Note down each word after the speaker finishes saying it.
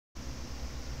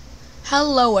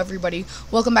Hello everybody,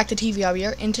 welcome back to TV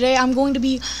here, and today I'm going to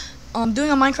be doing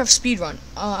a Minecraft speedrun.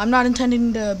 I'm not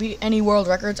intending to beat any world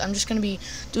records. I'm just going to be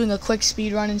doing a quick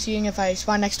speedrun and seeing if I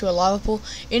spawn next to a lava pool.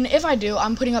 And if I do,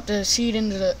 I'm putting up the seed in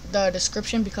the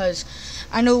description, because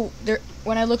I know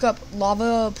when I look up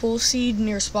lava pool seed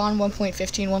near spawn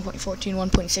 1.15, 1.14,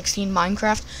 1.16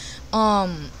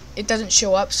 Minecraft, it doesn't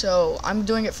show up, so I'm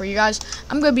doing it for you guys.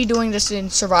 I'm going to be doing this in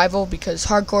survival because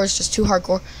hardcore is just too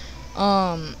hardcore.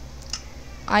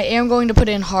 I am going to put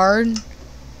in hard.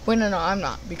 Wait, no, I'm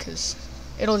not, because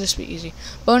it'll just be easy.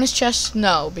 Bonus chest,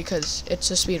 no, because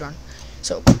it's a speedrun.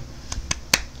 So,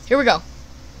 here we go.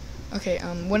 Okay,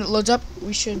 when it loads up,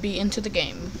 we should be into the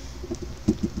game.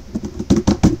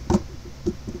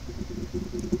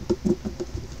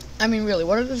 I mean, really,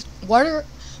 what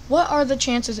are the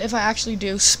chances if I actually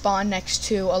do spawn next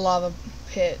to a lava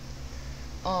pit,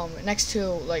 next to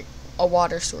like a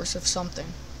water source of something?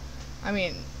 I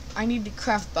mean, I need to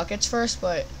craft buckets first,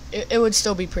 but it would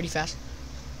still be pretty fast.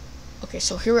 Okay,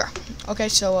 so here we are. Okay,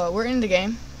 so we're in the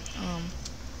game.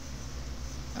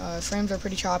 Frames are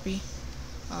pretty choppy.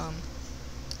 Oh,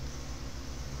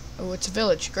 it's a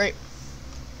village. Great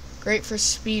for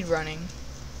speed running.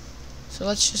 So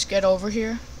let's just get over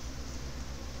here.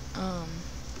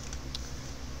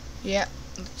 Yeah,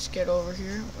 let's get over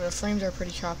here. Well, the frames are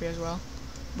pretty choppy as well,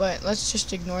 but let's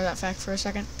just ignore that fact for a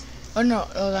second. Oh no,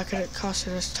 that could have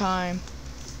costed us time.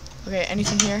 Okay,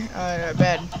 anything here?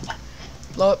 Bed.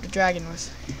 Blow up the dragon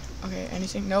with. Okay,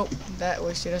 anything? Nope, that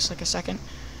wasted us like a second.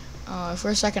 If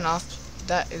we're a second off,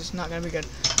 that is not gonna be good.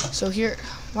 So here,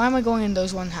 why am I going in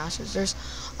those one houses? There's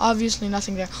obviously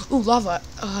nothing there. Ooh, lava.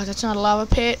 That's not a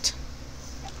lava pit.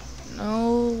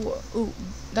 No. Ooh,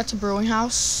 that's a brewing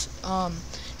house.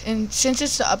 And since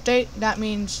it's the update, that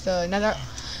means the nether.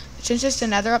 Since it's the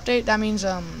nether update, that means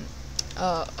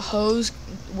hose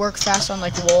work fast on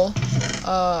like wool.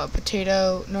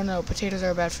 Potato. No, potatoes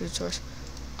are a bad food source.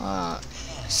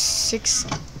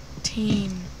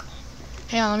 16.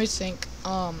 Hang on, let me think.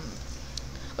 Oh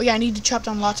yeah, I need to chop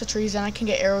down lots of trees, then I can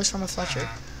get arrows from a Fletcher.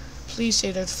 Please say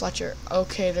there's Fletcher.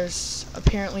 Okay, there's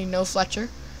apparently no Fletcher.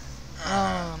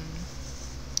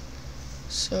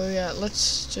 So yeah,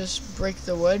 let's just break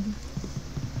the wood.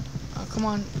 Come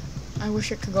on. I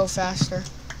wish it could go faster.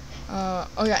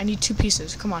 Oh yeah, I need 2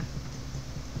 pieces. Come on.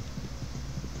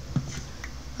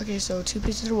 Okay, so 2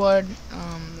 pieces of wood.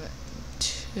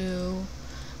 2.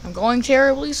 I'm going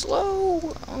terribly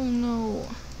slow. Oh no.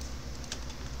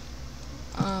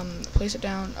 Place it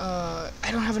down.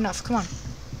 I don't have enough. Come on.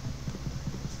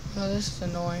 Oh, this is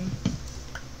annoying.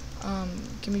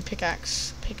 Give me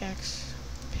pickaxe. Pick.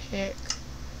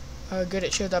 Good,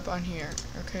 it showed up on here.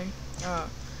 Okay. Now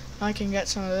I can get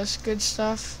some of this good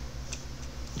stuff.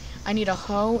 I need a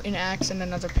hoe, an axe, and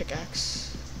another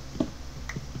pickaxe.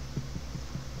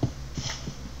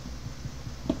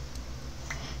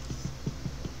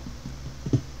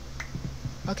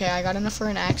 Okay, I got enough for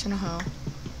an axe and a hoe.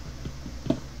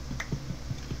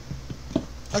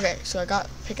 Okay, so I got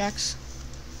pickaxe.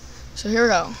 So here we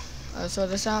go. Throw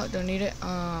this out, don't need it.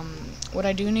 What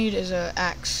I do need is a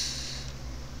axe.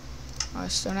 A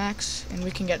stone axe, and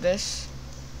we can get this.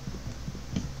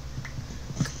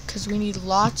 Because we need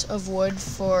lots of wood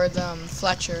for the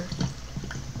Fletcher.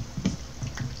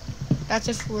 That's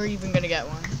if we're even gonna get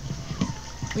one.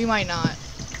 We might not.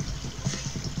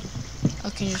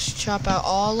 Okay, just chop out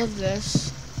all of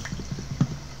this.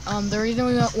 The reason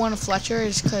we want a Fletcher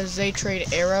is because they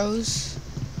trade arrows.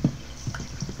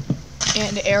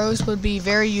 And arrows would be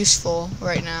very useful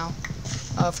right now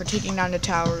for taking down the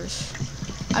towers.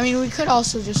 I mean, we could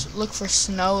also just look for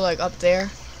snow like up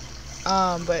there.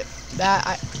 But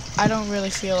that I don't really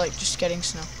feel like just getting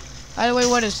snow. By the way,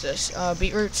 what is this?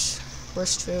 Beetroots,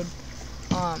 worst food.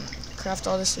 Craft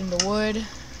all this into wood,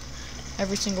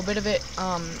 every single bit of it.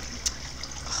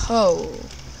 Hoe.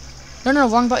 No,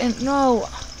 wrong button. No.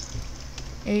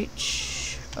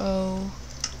 H-O.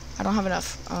 I don't have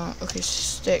enough. Okay,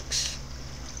 sticks.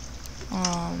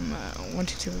 1,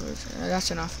 2, 3.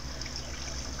 That's enough.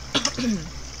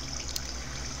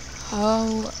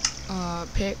 Hoe.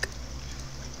 Pick.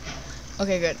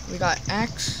 Okay, good. We got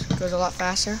axe. Goes a lot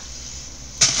faster.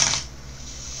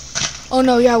 Oh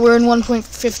no, yeah, we're in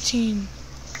 1.15.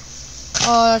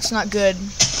 Oh, that's not good.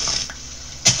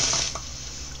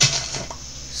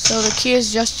 So the key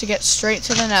is just to get straight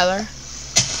to the nether.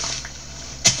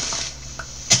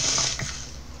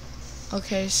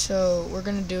 Okay, so we're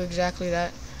gonna do exactly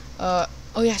that. Oh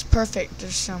yes, perfect.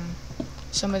 There's some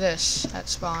of this at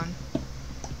spawn.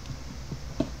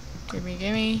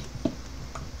 Gimme.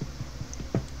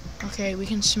 Okay, we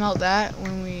can smelt that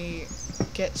when we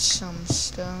get some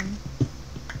stone.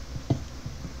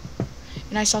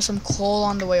 And I saw some coal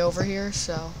on the way over here,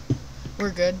 so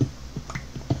we're good.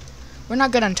 We're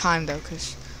not good on time though,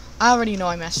 because I already know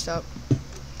I messed up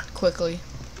quickly.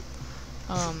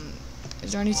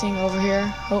 Is there anything over here?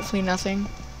 Hopefully nothing.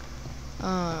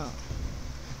 That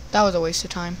was a waste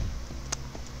of time.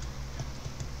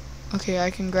 Okay,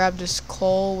 I can grab this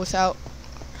coal without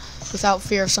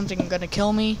fear of something gonna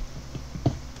kill me.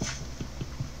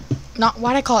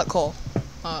 Why'd I call it coal?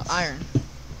 Iron.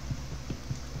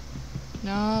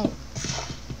 No.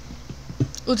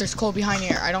 Ooh, there's coal behind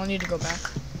here. I don't need to go back.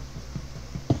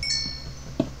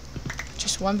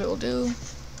 Just 1 bit will do.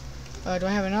 Do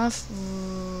I have enough?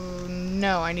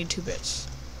 No, I need 2 bits.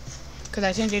 Because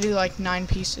I think they do like 9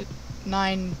 pieces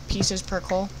per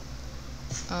coal.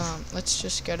 Let's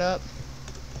just get up.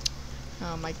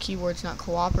 My keyboard's not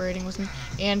cooperating with me.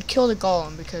 And kill the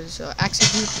golem, because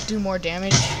axes do more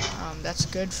damage. That's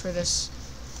good for this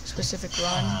specific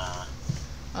run.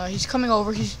 He's coming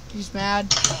over. He's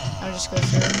mad. I'll just go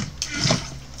through.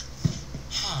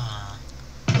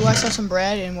 Ooh, I saw some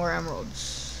bread and more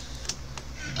emeralds.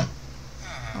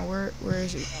 Oh, where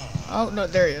is he? Oh no,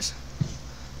 there he is.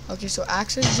 Okay, so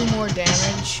axes do more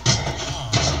damage.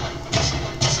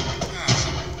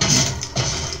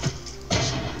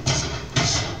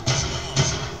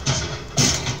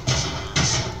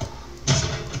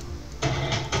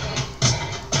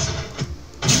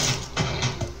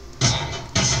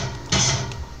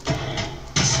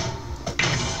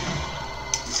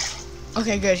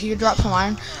 Okay, good. He dropped some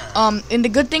iron. And the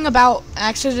good thing about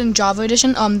axes in Java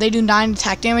Edition, they do 9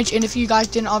 attack damage. And if you guys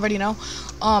didn't already know,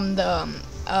 the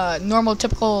normal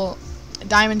typical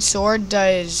diamond sword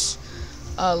does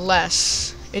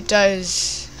less. It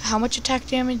does how much attack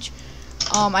damage?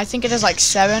 I think it does like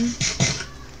 7.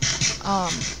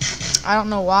 I don't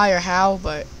know why or how,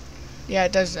 but yeah,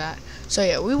 it does that. So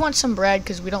yeah, we want some bread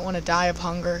because we don't want to die of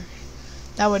hunger.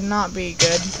 That would not be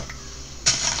good.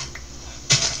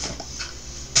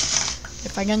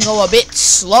 If I can go a bit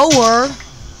slower.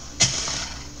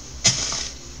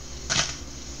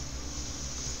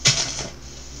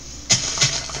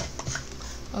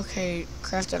 Okay,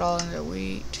 craft it all into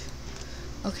wheat.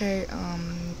 Okay,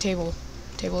 table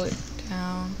it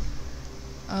down.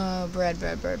 Bread.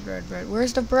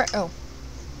 Where's the bread? Oh,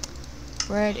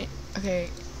 bread. Okay,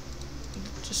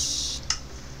 just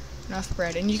enough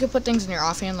bread, and you can put things in your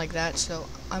offhand like that. So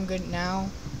I'm good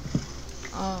now.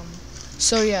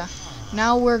 So yeah.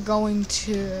 Now we're going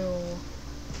to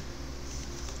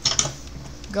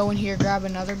go in here, grab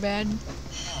another bed.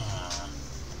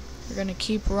 We're gonna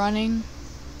keep running.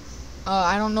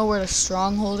 I don't know where the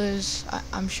stronghold is.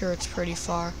 I'm sure it's pretty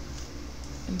far.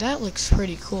 And that looks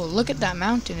pretty cool. Look at that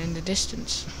mountain in the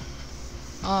distance.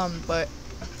 But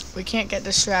we can't get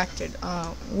distracted.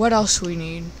 What else we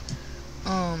need?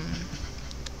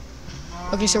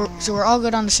 Okay, so we're all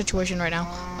good on the situation right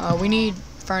now. We need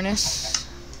furnace.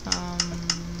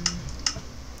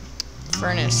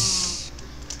 Furnace.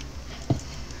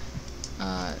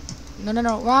 No,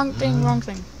 wrong thing.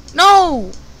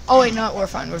 No! Oh wait, no, we're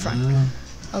fine.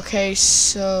 Okay,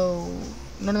 so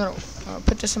no.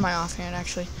 Put this in my offhand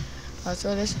actually.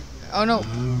 Throw this. Oh no,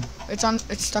 it's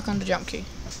stuck on the jump key.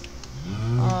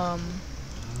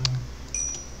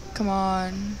 Come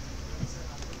on.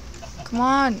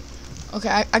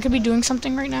 Okay, I could be doing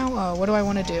something right now. What do I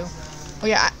want to do? Oh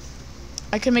yeah,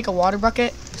 I could make a water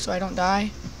bucket so I don't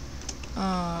die.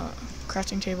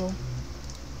 Crafting table,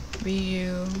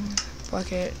 BU,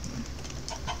 bucket,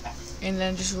 and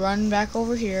then just run back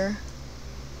over here,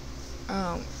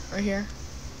 right here,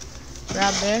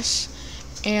 grab this,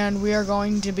 and we are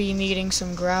going to be needing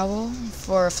some gravel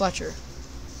for Fletcher,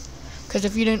 because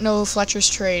if you didn't know Fletcher's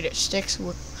trade, it sticks,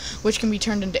 which can be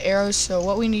turned into arrows. So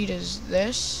what we need is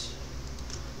this.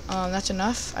 That's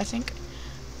enough, I think.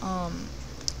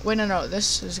 Wait, no,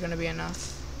 this is gonna be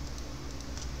enough.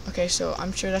 Okay, so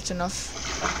I'm sure that's enough.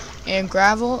 And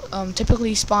gravel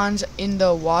typically spawns in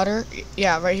the water.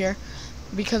 Yeah, right here,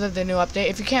 because of the new update.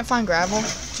 If you can't find gravel,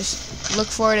 just look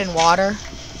for it in water.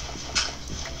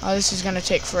 Oh, this is gonna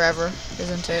take forever,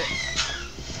 isn't it?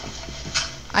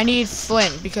 I need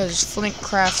flint because flint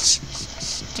crafts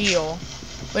steel.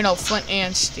 Wait, no, flint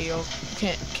and steel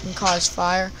can cause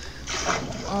fire.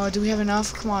 Do we have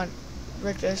enough? Come on,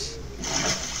 break this.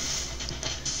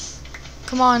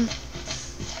 Come on.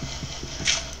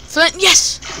 Flint,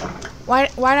 yes! Why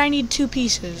did I need 2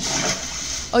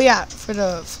 pieces? Oh yeah, for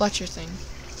the Fletcher thing.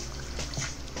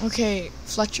 Okay,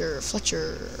 Fletcher.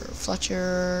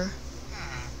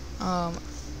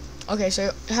 Okay,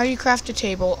 so how do you craft a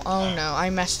table? Oh no, I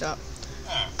messed up.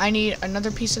 I need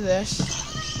another piece of this.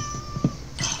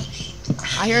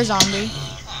 I hear a zombie.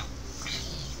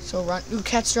 So run. Ooh,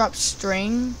 cats drop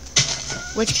string,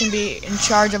 which can be in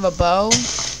charge of a bow.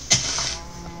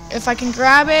 If I can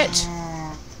grab it.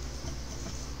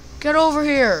 Get over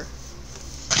here.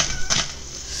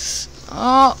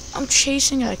 Oh, I'm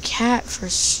chasing a cat for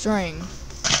string.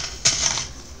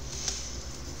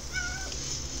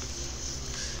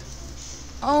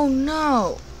 Oh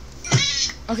no.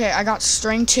 Okay, I got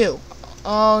string 2.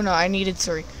 Oh no, I needed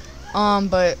 3.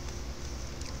 But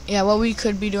yeah, what we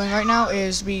could be doing right now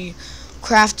is be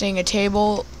crafting a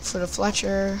table for the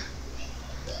Fletcher.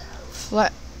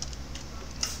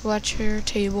 Fletcher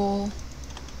table.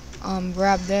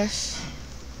 Grab this.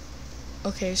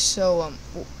 Okay, so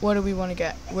what do we want to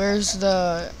get? Where's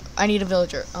the? I need a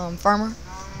villager. Farmer.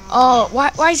 Oh,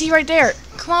 why is he right there?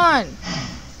 Come on.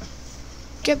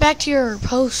 Get back to your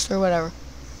post or whatever.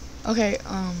 Okay,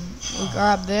 we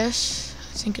grab this.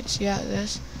 I think it's, yeah,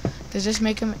 this. Does this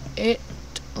make him it,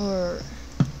 or...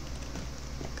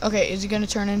 Okay, is he gonna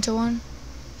turn into one?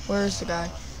 Where's the guy?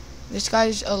 This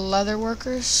guy's a leather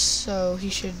worker, so he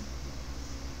should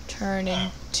turn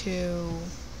into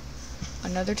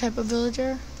another type of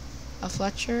villager. A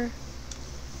Fletcher.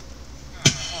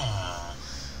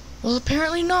 Well,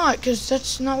 apparently not, because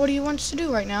that's not what he wants to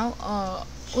do right now.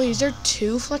 Wait, is there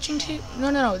 2 fletching tables?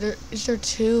 No. Is there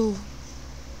 2?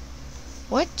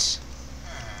 What?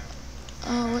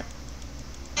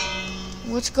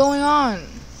 What's going on?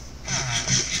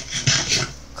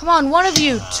 Come on, one of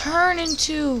you, turn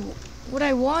into what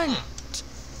I want.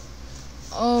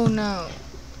 Oh no.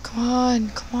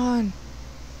 Come on.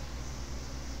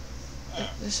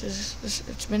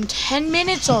 It's been 10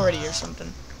 minutes already or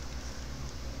something.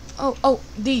 Oh,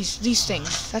 these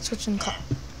things. That's what's in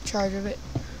charge of it.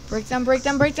 Break them.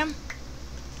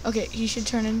 Okay, he should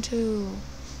turn into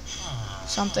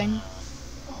something.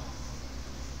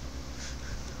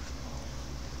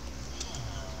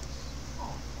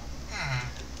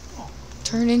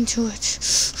 Turn into it.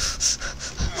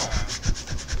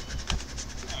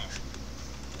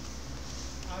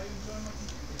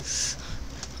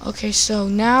 Okay, so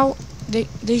now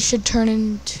they should turn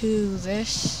into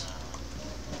this.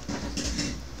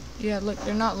 Yeah, look,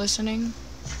 they're not listening.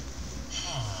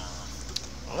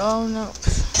 Oh no.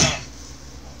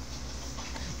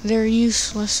 They're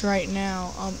useless right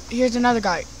now. Here's another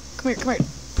guy. Come here.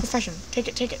 Profession. Take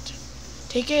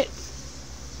it.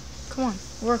 Come on,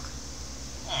 work.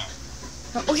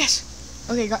 No, oh yes.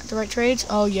 Okay, got the right trades.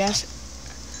 Oh yes.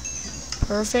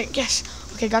 Perfect. Yes.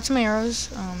 Okay, got some arrows.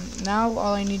 Now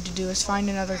all I need to do is find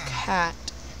another cat.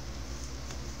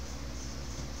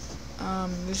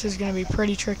 This is gonna be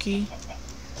pretty tricky.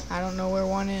 I don't know where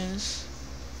one is.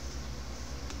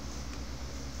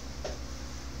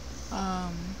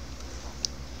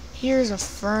 Here's a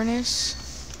furnace.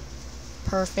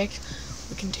 Perfect.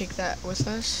 We can take that with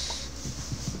us.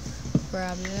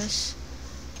 Grab this.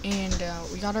 And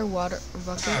we got our water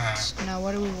buckets. Now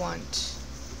what do we want?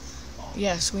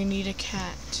 Yes, we need a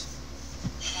cat.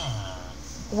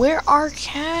 Where are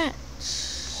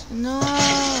cats? No.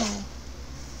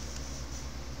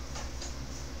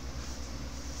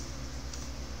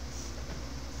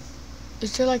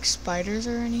 Is there like spiders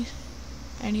or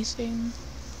anything?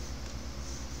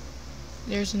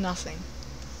 There's nothing.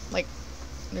 Like,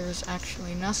 there's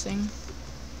actually nothing.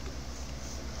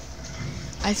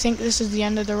 I think this is the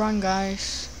end of the run,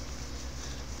 guys.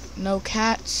 No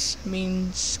cats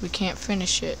means we can't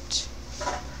finish it.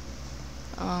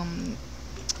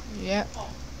 Yep.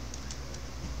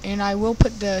 And I will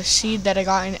put the seed that I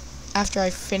got in after I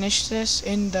finish this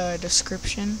in the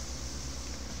description.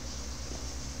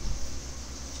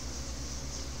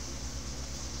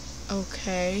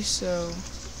 Okay, so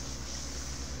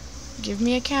give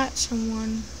me a cat,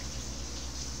 someone.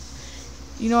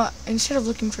 You know what? Instead of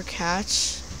looking for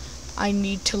cats, I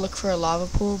need to look for a lava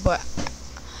pool, but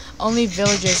only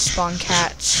villagers spawn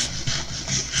cats.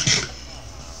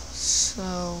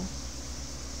 So,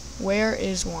 where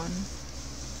is one?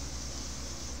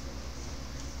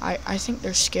 I think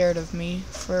they're scared of me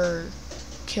for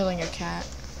killing a cat,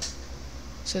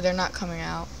 so they're not coming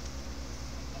out.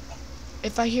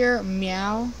 If I hear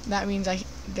meow, that means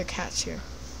the cat's here.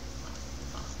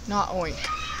 Not oink.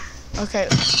 Okay,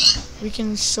 we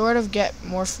can sort of get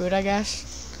more food, I guess.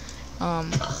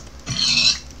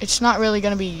 It's not really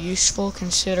going to be useful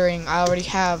considering I already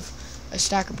have a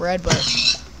stack of bread, but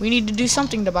we need to do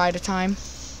something to buy the time.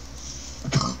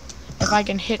 If I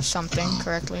can hit something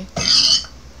correctly.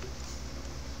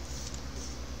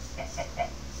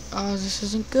 Oh, this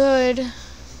isn't good.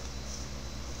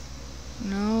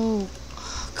 No.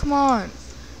 Come on.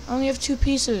 I only have 2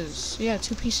 pieces. Yeah,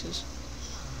 2 pieces.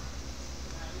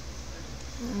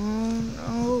 Oh,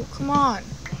 no. Come on.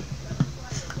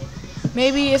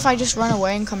 Maybe if I just run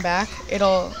away and come back,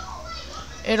 it'll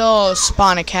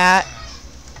spawn a cat.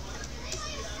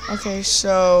 Okay,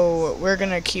 so we're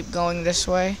gonna keep going this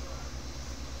way.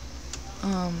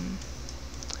 And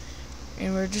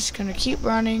we're just gonna keep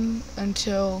running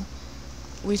until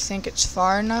we think it's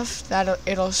far enough that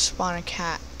it'll spawn a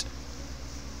cat.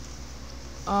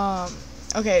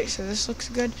 Okay, so this looks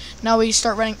good. Now we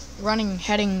start running,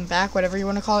 heading back, whatever you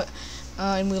want to call it,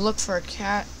 and we look for a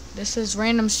cat. This is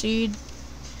random seed.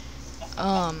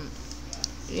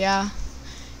 Yeah,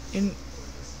 and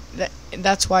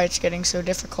that's why it's getting so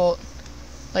difficult.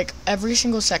 Like, every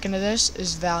single second of this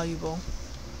is valuable,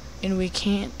 and we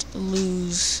can't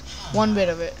lose one bit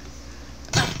of it.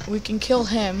 We can kill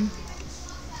him.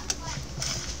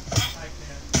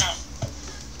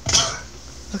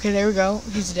 Okay, there we go.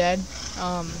 He's dead.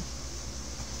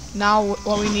 Now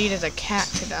what we need is a cat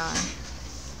to die.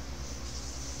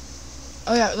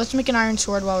 Oh yeah, let's make an iron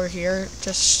sword while we're here,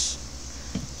 just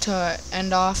to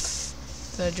end off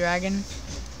the dragon.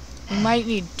 We might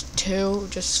need 2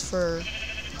 just for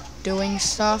doing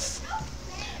stuff.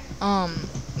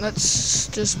 Let's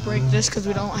just break this because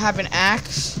we don't have an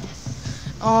axe.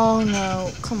 Oh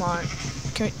no, come on.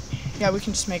 Yeah, we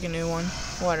can just make a new one.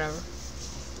 Whatever.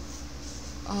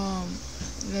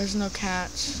 There's no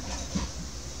cats.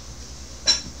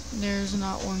 There's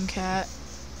not one cat.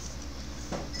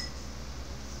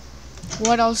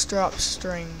 What else drops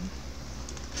string?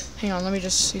 Hang on, let me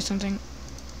just see something.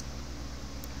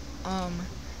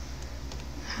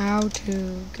 How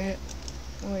to get,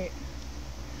 wait.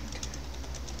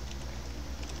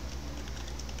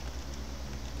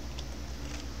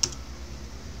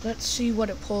 Let's see what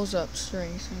it pulls up.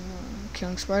 String.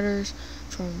 Killing spiders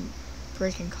from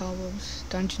breaking cobwebs.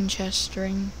 Dungeon chest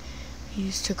string.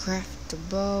 Used to craft the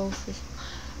bow.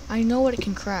 I know what it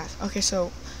can craft. Okay,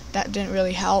 so that didn't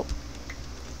really help.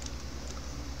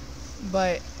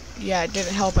 But yeah, it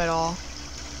didn't help at all.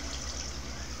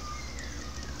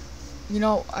 You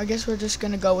know, I guess we're just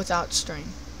gonna go without string.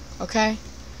 Okay?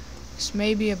 This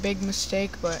may be a big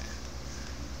mistake, but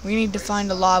we need to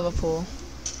find a lava pool.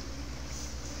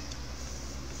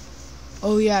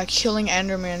 Oh yeah, killing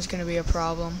Enderman's gonna be a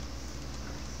problem.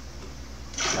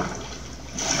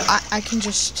 I can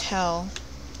just tell.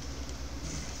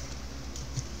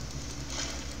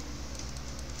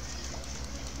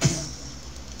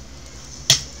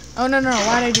 Oh no,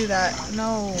 why'd I do that?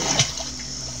 No.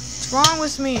 What's wrong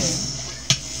with me?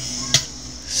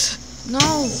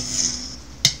 No.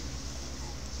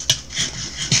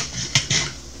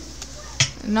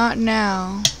 Not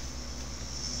now.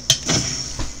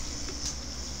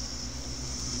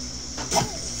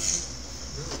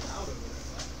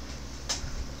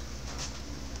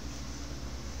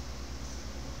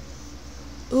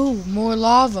 Ooh, more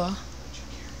lava.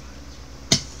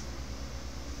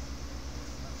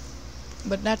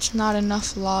 But that's not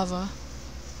enough lava.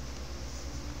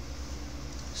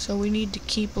 So we need to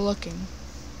keep looking.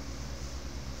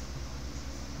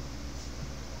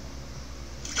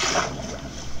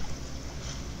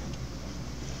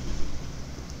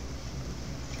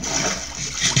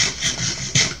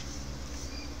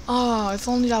 Oh, if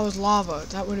only that was lava.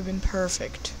 That would have been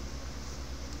perfect.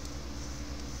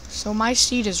 So my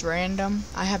seed is random.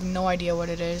 I have no idea what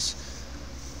it is.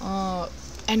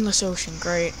 Endless ocean,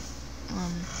 great.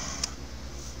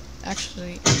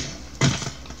 Actually,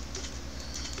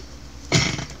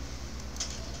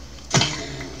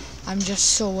 I'm just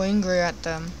so angry at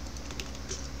them.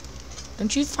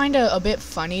 Don't you find it a bit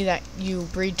funny that you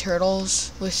breed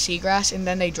turtles with seagrass and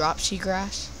then they drop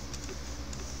seagrass?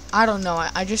 I don't know.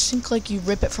 I just think like you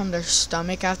rip it from their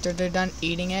stomach after they're done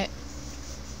eating it.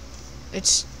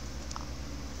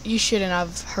 You shouldn't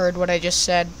have heard what I just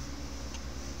said.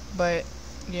 But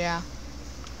yeah.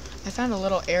 I found a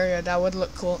little area that would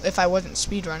look cool if I wasn't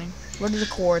speedrunning. What are the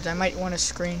coords? I might want to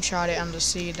screenshot it on the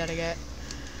seed that I get.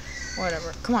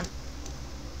 Whatever. Come on.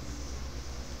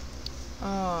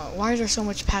 Why is there so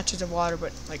much patches of water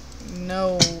but like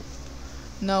no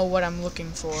what I'm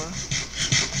looking for?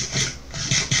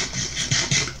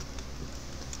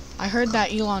 I heard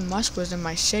that Elon Musk was in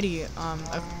my city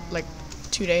like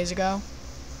 2 days ago.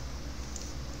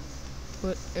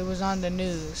 It was on the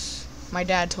news. My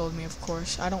dad told me, of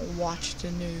course. I don't watch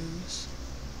the news.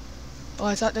 Oh,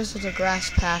 I thought this was a grass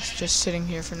patch just sitting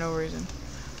here for no reason.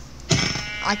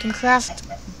 I can craft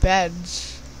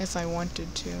beds if I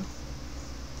wanted to.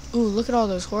 Ooh, look at all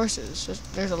those horses.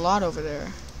 There's a lot over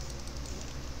there.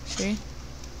 See?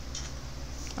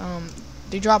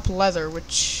 They drop leather,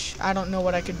 which I don't know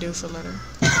what I could do for leather.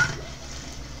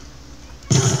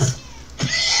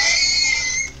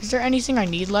 Is there anything I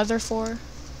need leather for?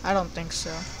 I don't think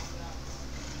so.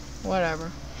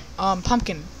 Whatever.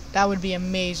 Pumpkin. That would be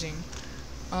amazing.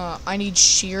 I need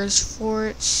shears for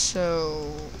it,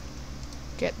 so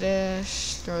get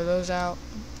this, throw those out,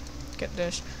 get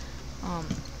this,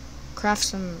 craft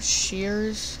some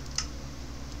shears.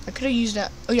 I could have used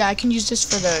that. Oh yeah, I can use this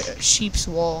for the sheep's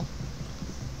wool,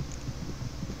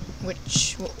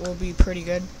 which will be pretty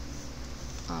good.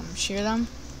 Shear them,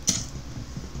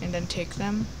 and then take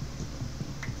them.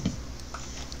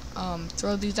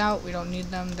 Throw these out, we don't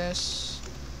need them. This,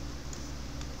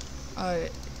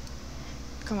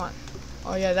 come on.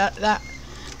 Oh yeah, that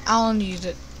I'll need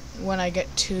it when I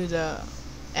get to the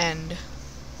end.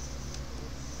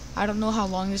 I don't know how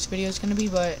long this video is gonna be,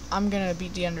 but I'm gonna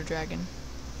beat the Ender Dragon.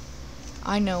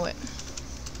 I know it.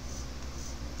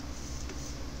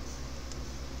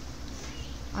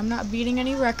 I'm not beating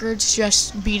any records,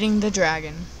 just beating the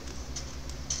dragon.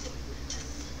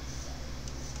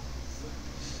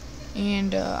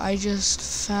 And I just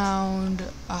found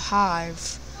a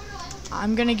hive.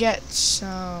 I'm gonna get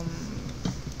some.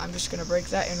 I'm just gonna break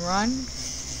that and run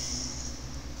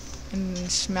and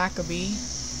smack a bee.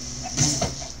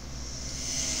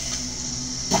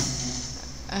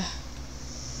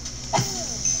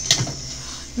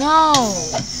 No!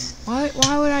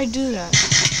 Why would I do that?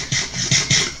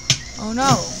 Oh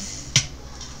no!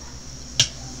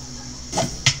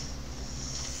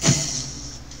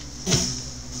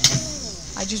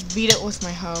 I just beat it with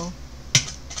my hoe.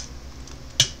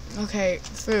 Okay,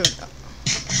 food.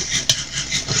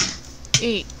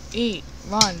 Eat,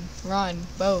 run,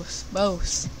 both.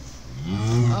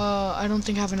 I don't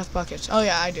think I have enough buckets. Oh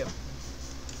yeah, I do.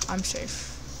 I'm safe.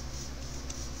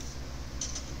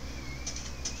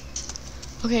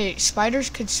 Okay, spiders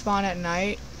could spawn at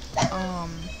night.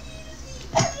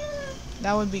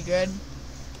 That would be good.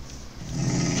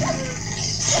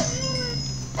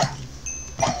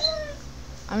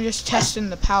 I'm just testing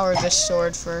the power of this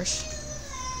sword first,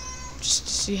 just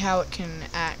to see how it can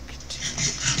act.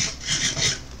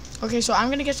 Okay, so I'm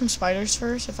gonna get some spiders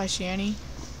first, if I see any.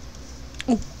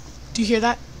 Oh, do you hear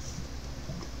that?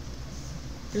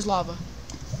 There's lava.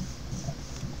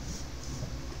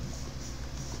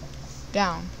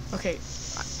 Down. Okay.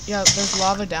 Yeah, there's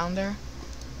lava down there.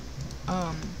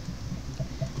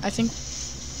 I think...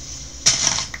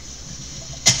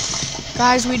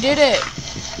 Guys, we did it!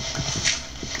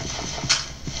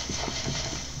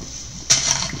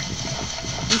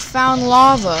 We found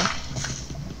lava.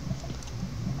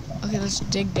 Okay, let's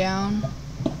dig down.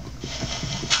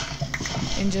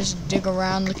 And just dig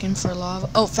around looking for lava.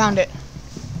 Oh, found it.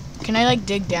 Can I, like,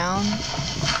 dig down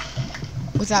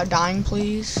without dying,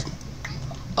 please?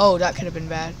 Oh, that could have been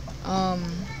bad.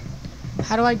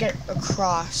 How do I get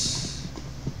across?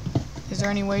 Is there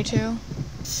any way to?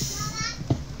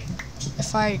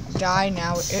 If I die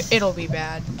now, it'll be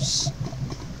bad.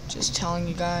 Just telling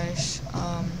you guys.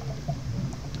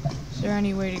 Is there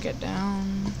any way to get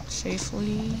down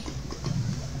safely?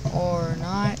 Or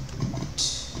not?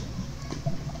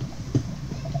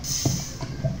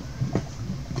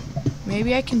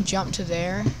 Maybe I can jump to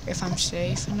there if I'm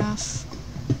safe enough.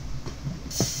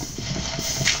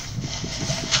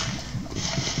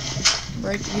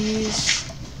 Break these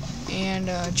and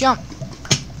jump.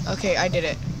 Okay, I did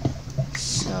it.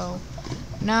 So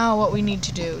now what we need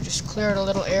to do, just clear a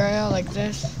little area like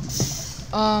this.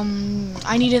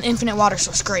 I need an infinite water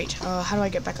source. Great. How do I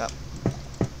get back up?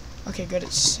 Okay, good.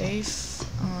 It's safe.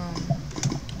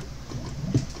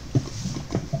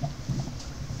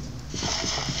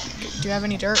 Do you have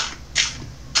any dirt?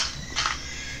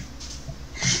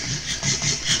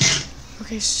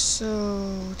 Okay,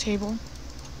 so table.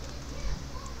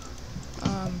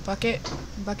 Bucket.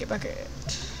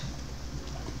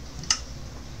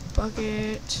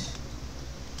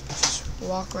 Just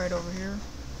walk right over here.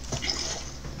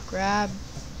 Grab.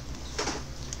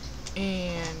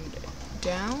 And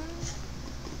down.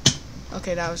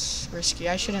 Okay, that was risky.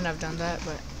 I shouldn't have done that,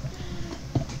 but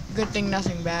good thing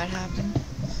nothing bad happened.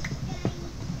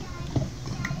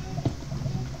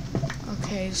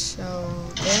 Okay, so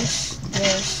this,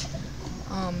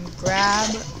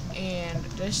 grab, and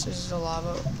this is the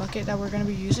lava bucket that we're going to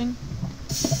be using.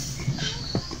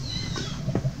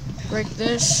 Break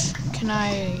this. Can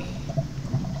I,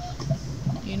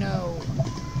 you know...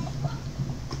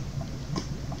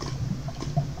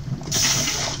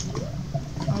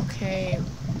 Okay.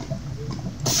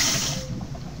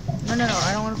 No,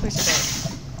 I don't want to place it there.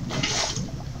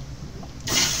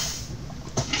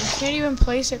 I can't even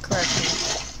place it correctly.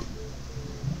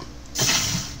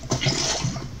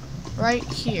 Right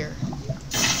here.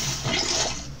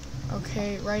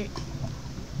 Okay, right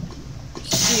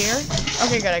here.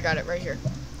 Okay, good, I got it right here.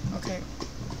 Okay.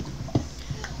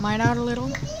 mine out a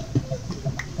little.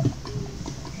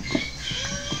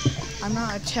 I'm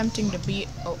not attempting to beat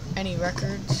any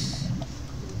records.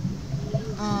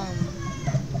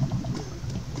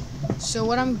 So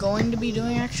what I'm going to be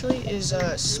doing actually is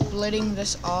splitting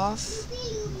this off.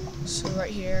 So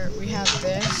right here we have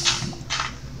this.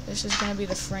 This is going to be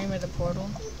the frame of the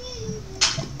portal.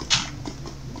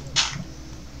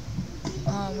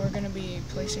 We're going to be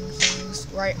placing things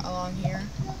right along here.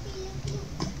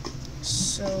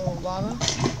 So lava,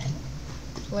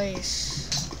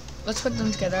 place. Let's put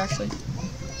them together actually,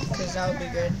 because that would be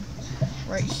good.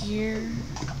 Right here.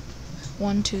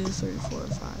 1, 2, 3, 4,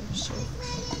 5, 6.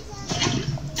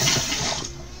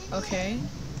 Okay.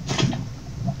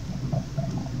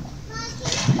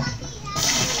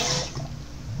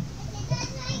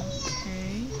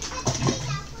 Okay.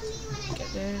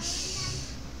 Get this.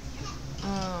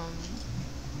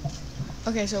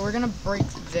 Okay, so we're gonna break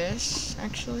this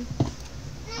actually.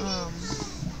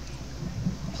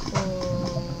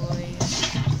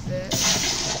 Place this.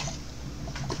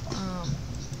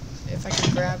 If I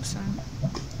can grab some.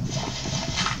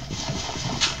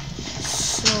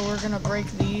 So we're gonna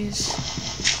break these.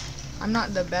 I'm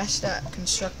not the best at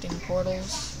constructing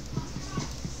portals,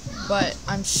 but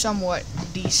I'm somewhat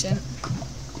decent.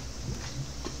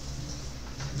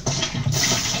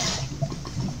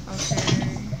 Okay.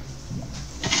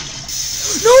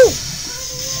 No!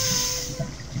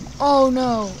 Oh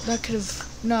no, that could have,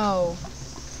 no.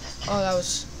 Oh, that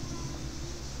was,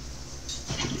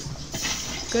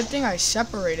 good thing I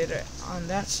separated it on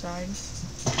that side.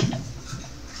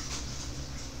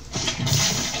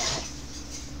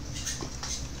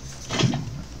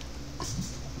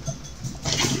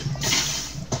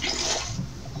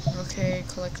 Okay,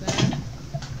 collect that.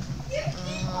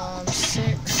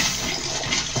 6.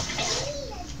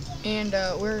 And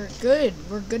we're good.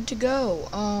 We're good to go.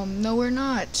 No, we're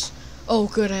not. Oh,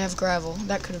 good. I have gravel.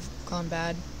 That could have gone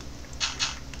bad.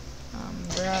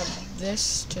 Grab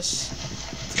this just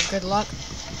for good luck.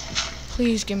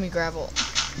 Please give me gravel.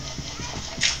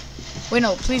 Wait,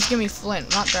 no. Please give me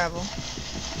flint, not gravel.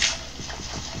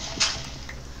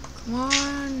 Come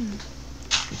on.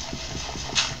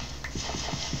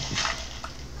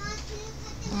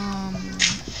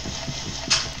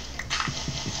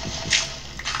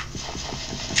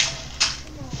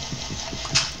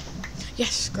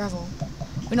 Yes, gravel.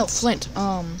 Wait, no, flint.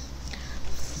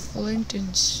 Flint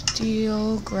and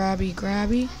steel.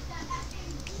 Grabby.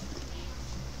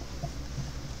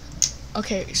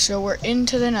 Okay, so we're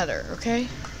into the nether, okay?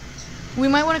 We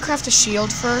might want to craft a shield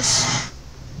first.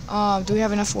 Do we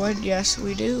have enough wood? Yes,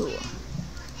 we do.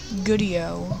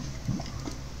 Goodyo.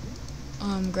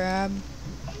 Grab.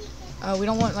 We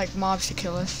don't want, like, mobs to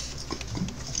kill us.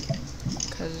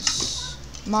 Because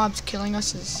mobs killing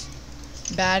us is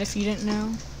bad if you didn't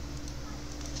know.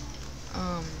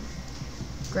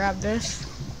 Grab this.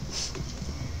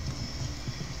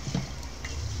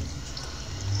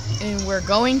 And we're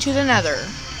going to the nether.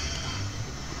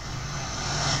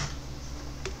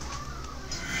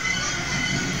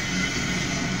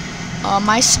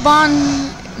 My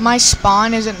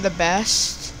spawn isn't the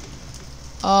best.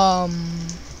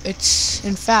 It's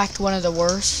in fact one of the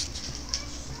worst.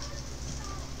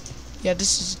 Yeah,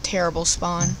 this is a terrible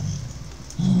spawn.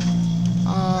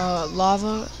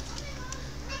 Lava.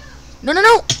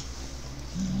 No!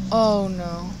 Oh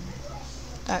no.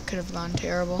 That could have gone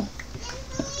terrible.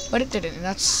 But it didn't, and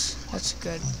that's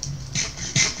good.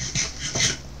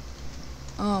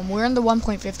 We're in the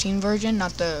 1.15 version,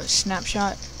 not the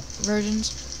snapshot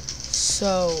versions.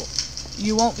 So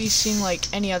you won't be seeing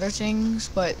like any other things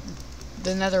but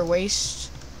the nether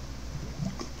waste.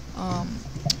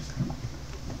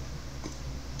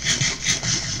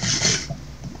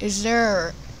 Is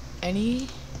there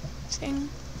anything?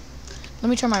 Let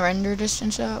me turn my render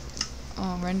distance up.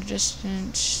 Render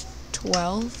distance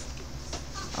 12.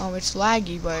 It's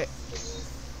laggy, but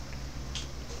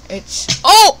it's,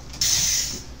 oh!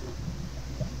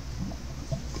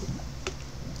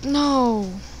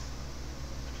 No.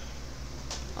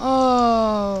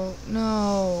 Oh,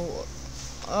 no.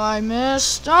 I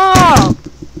messed up.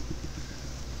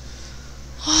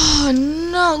 Oh,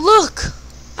 no. Look.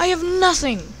 I have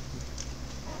nothing.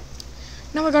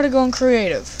 Now I gotta go on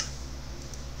creative.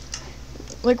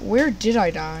 Like, where did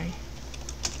I die?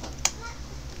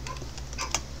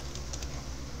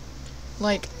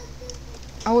 Like,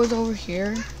 I was over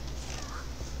here.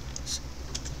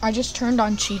 I just turned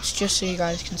on cheats just so you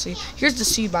guys can see. Here's the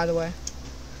seed, by the way.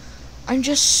 I'm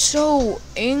just so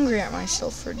angry at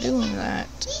myself for doing that.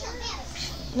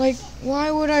 Like, why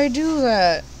would I do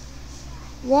that?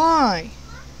 Why?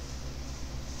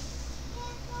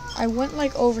 I went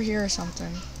like over here or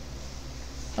something.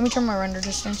 Let me turn my render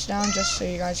distance down just so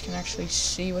you guys can actually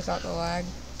see without the lag.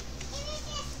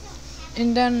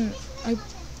 And then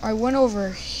I went over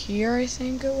here, I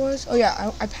think it was. Oh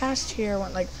yeah, I passed here,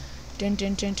 went like dun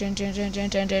dun dun dun dun dun dun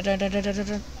dun dun dun dun dun dun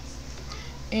dun.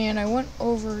 And I went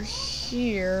over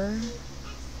here.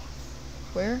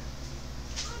 Where?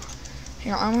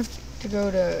 Hang on, I'm gonna have to go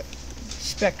to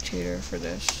spectator for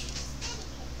this.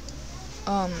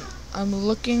 I'm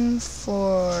looking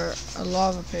for a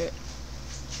lava pit.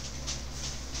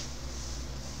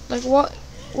 Like what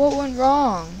went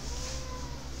wrong?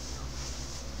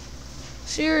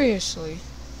 Seriously.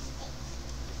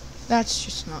 That's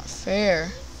just not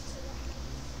fair.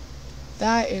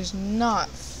 That is not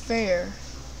fair.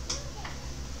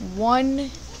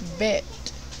 One bit.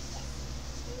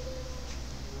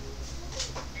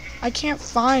 I can't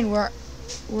find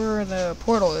where the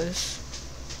portal is.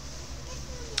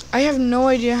 I have no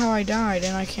idea how I died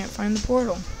and I can't find the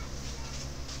portal.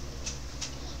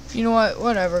 You know what?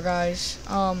 Whatever, guys.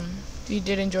 If you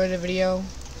did enjoy the video,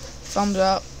 thumbs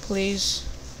up, please.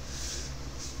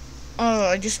 Oh,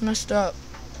 I just messed up.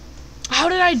 How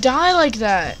did I die like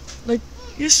that? Like,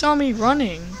 you saw me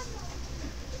running.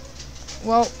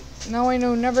 Well, now I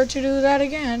know never to do that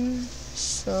again.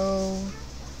 So,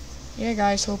 yeah,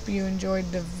 guys, hope you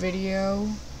enjoyed the video.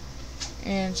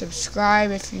 And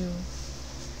subscribe if you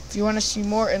want to see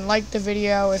more, and like the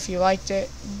video if you liked it,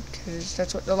 because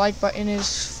that's what the like button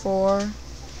is for.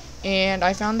 And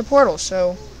I found the portal,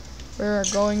 so we're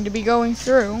going to be going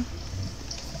through.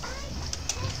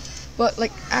 But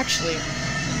like, actually,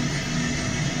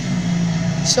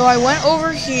 so I went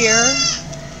over here,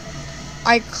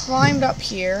 I climbed up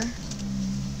here,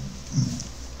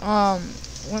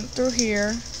 went through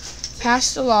here,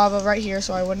 past the lava right here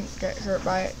so I wouldn't get hurt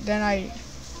by it. Then I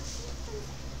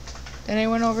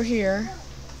went over here.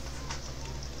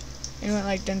 It went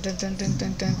like dun dun dun dun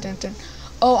dun dun dun dun.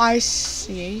 Oh, I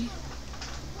see.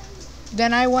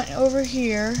 Then I went over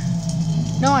here.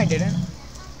 No, I didn't.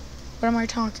 What am I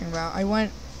talking about? I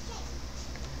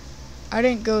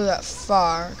didn't go that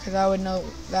far because I would know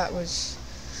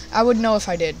I would know if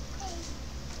I did.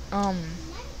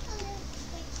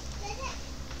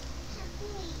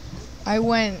 I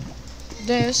went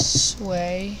this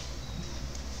way.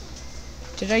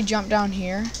 Did I jump down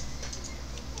here?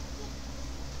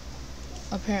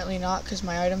 Apparently not, because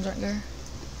my items aren't there.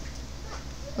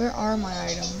 Where are my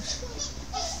items?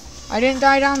 I didn't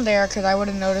die down there, because I would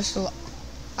have noticed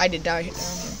I did die down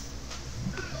here.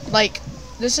 Like,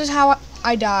 this is how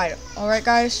I died. Alright,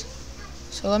 guys?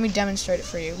 So let me demonstrate it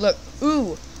for you. Look.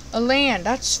 Ooh, a land.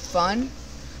 That's fun.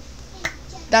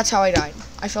 That's how I died.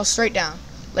 I fell straight down.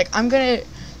 Like, I'm going to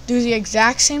do the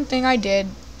exact same thing I did,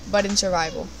 but in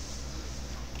survival.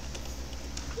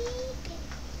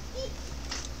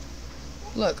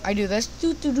 Look, I do this.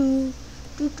 Doo doo doo.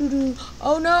 Doo doo doo.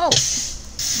 Oh no!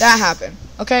 That happened.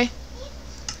 Okay?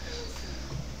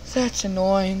 That's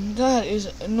annoying. That is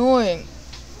annoying.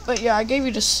 But yeah, I gave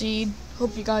you the seed.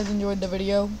 Hope you guys enjoyed the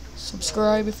video.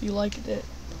 Subscribe if you liked it.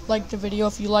 Like the video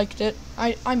if you liked it.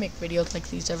 I make videos like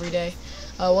these every day.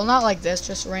 Well, not like this,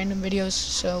 just random videos.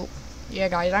 So, yeah,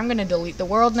 guys, I'm gonna delete the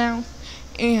world now.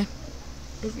 And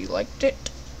if you liked it,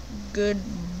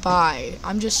 goodbye.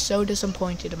 I'm just so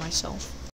disappointed in myself.